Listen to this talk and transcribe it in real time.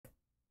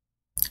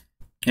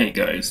Hey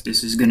guys,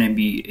 this is going to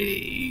be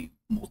a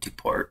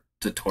multi-part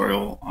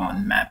tutorial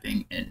on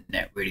mapping in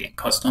Netradiant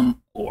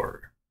Custom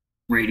or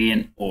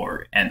Radiant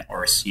or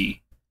NRC.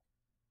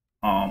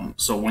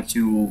 First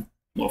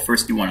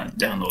you want to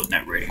download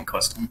Netradiant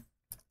Custom.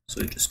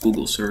 So just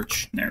Google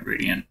search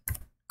Netradiant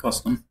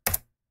Custom.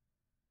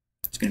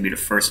 It's going to be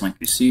the first link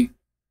you see.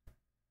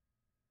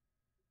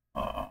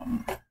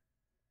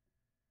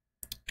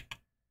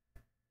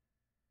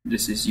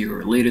 This is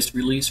your latest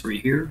release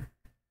right here,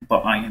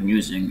 but I am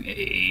using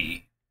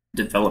a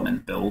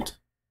development build.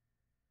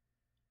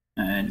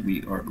 And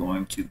we are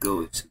going to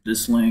go to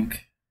this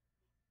link,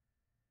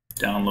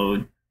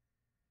 download.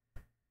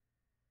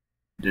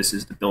 This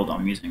is the build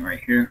I'm using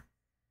right here.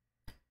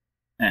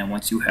 And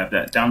once you have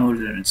that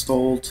downloaded and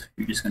installed,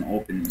 you're just going to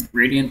open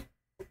Radiant.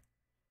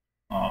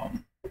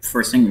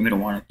 First thing you're going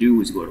to want to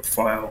do is go to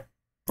File,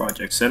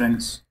 Project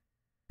Settings,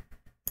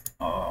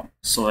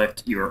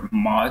 select your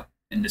mod.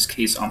 In this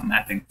case, I'm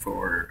mapping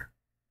for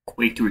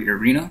Quake 3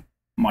 Arena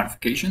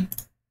modification.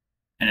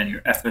 And then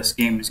your FS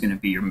game is going to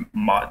be your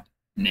mod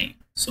name.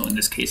 So in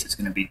this case, it's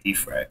going to be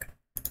defrag.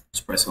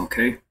 Just press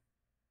OK. And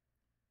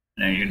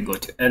then you're going to go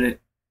to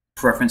Edit,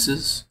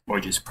 Preferences, or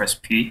just press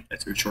P.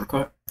 That's your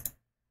shortcut.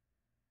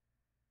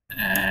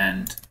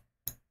 And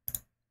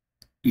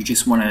you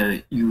just want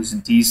to use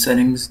these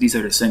settings. These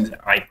are the settings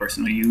that I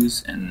personally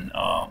use, and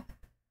I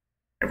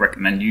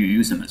recommend you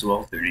use them as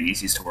well. They're the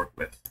easiest to work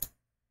with.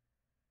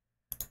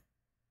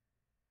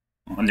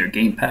 Under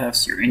game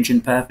paths, your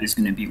engine path is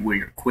going to be where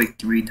your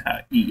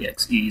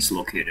Quake3.exe is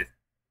located.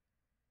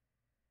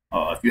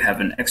 If you have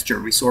an extra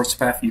resource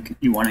path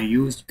you want to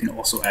use, you can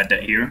also add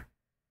that here.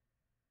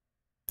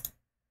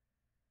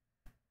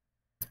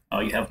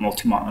 You have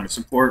multi-monitor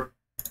support.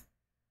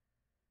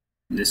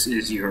 This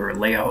is your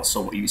layout.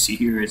 So what you see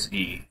here is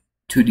the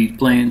 2D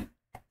plane,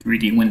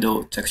 3D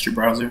window, texture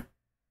browser,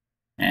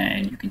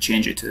 and you can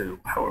change it to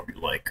however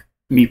you like.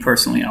 Me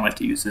personally, I like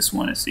to use this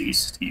one. It's the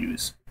easiest to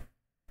use.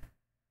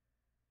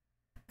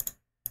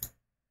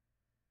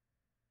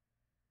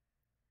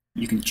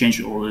 You can change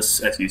all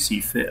this as you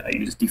see fit. I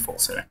use default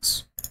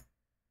settings.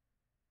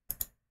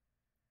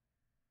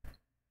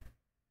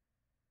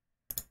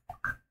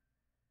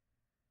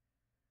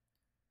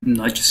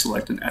 Nudge is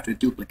selected after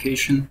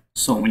duplication.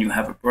 So when you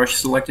have a brush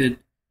selected,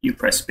 you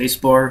press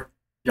spacebar.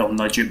 You'll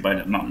nudge it by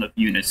the amount of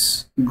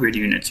units, grid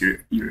units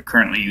you're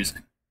currently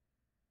using.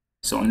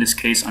 So in this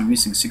case, I'm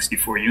using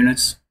 64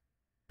 units.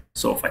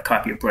 So if I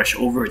copy a brush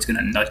over, it's going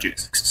to nudge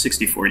it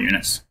 64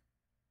 units.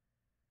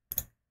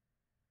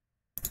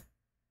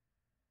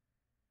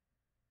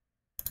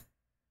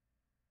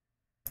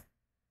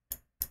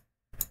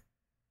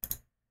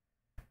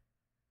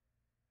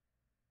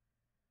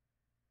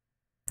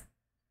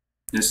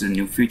 This is a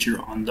new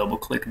feature on double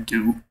click,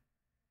 do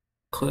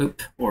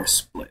clip or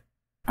split.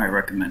 I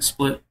recommend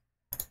split.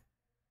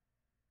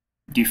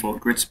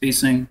 Default grid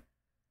spacing.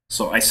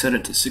 So I set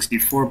it to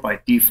 64. By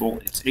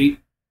default, it's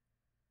 8.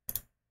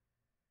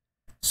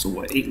 So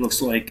what 8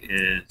 looks like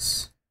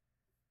is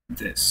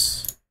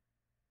this.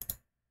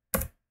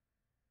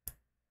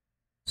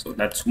 So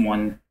that's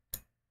one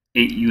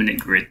 8-unit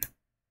grid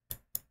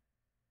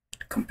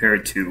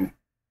compared to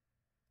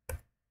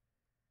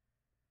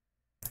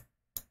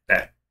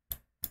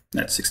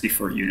that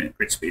 64 unit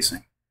grid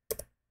spacing.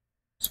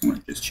 So I'm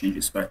going to just change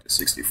this back to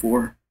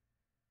 64.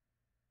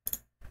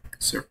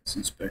 Surface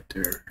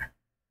inspector.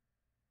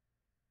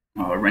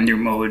 Render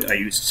mode, I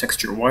use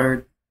texture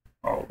wired.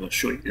 I'll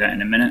show you that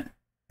in a minute.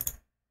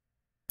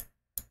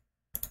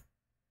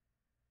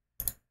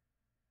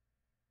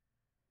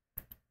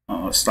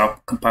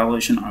 Stop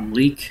compilation on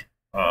leak.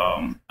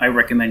 I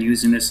recommend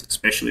using this,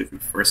 especially if you're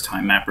a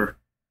first-time mapper.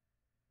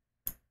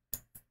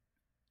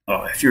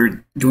 If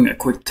you're doing a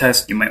quick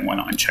test, you might want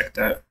to uncheck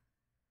that,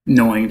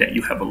 knowing that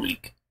you have a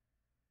leak.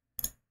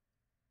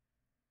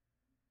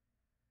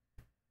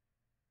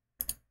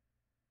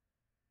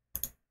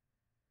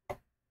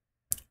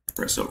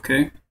 Press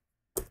OK.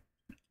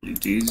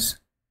 Delete these.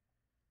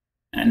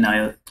 And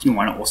now you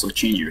want to also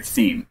change your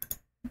theme.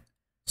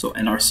 So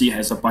NRC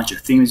has a bunch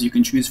of themes you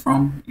can choose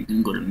from. You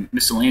can go to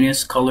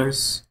miscellaneous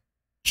colors,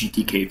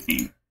 GTK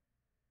theme.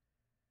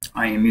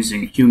 I am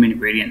using Human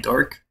Radiant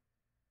Dark.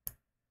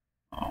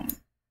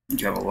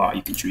 You have a lot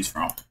you can choose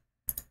from.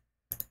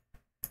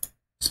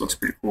 This looks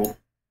pretty cool.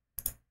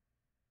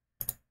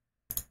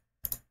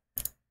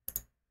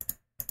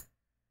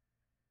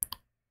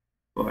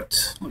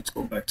 But let's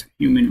go back to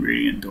Human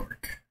Radiant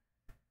Dark.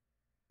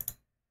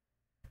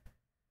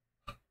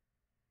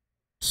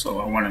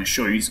 So I want to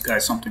show you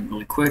guys something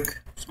really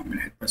quick. So I'm going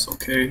to hit press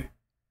OK.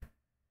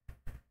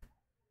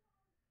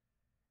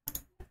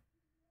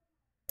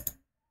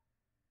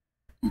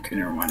 Okay,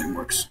 never mind, it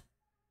works.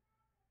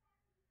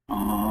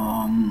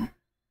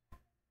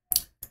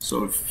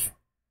 So if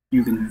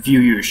you can view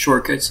your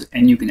shortcuts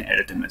and you can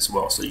edit them as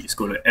well. So you just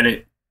go to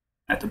Edit.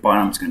 At the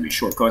bottom, it's going to be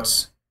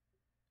Shortcuts.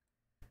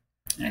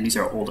 And these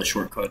are all the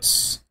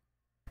shortcuts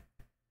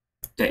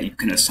that you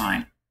can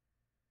assign.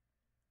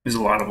 There's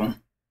a lot of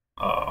them.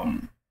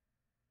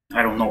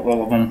 I don't know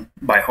all of them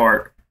by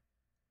heart,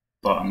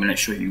 but I'm going to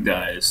show you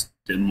guys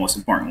the most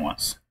important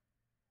ones.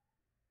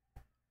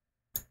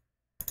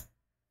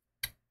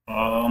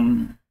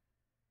 Let's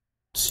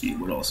see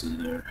what else is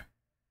there.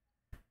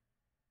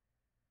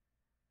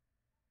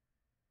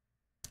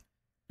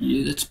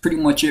 Yeah, that's pretty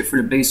much it for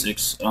the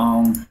basics.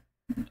 In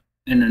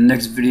the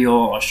next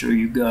video, I'll show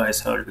you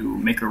guys how to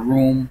make a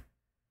room,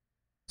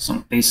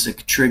 some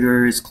basic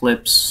triggers,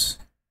 clips,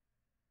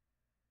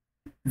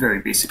 very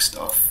basic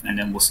stuff, and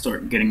then we'll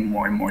start getting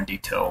more and more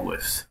detail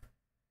with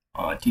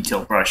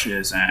detail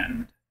brushes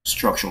and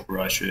structural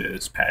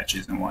brushes,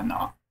 patches, and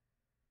whatnot.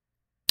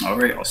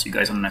 Alright, I'll see you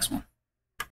guys on the next one.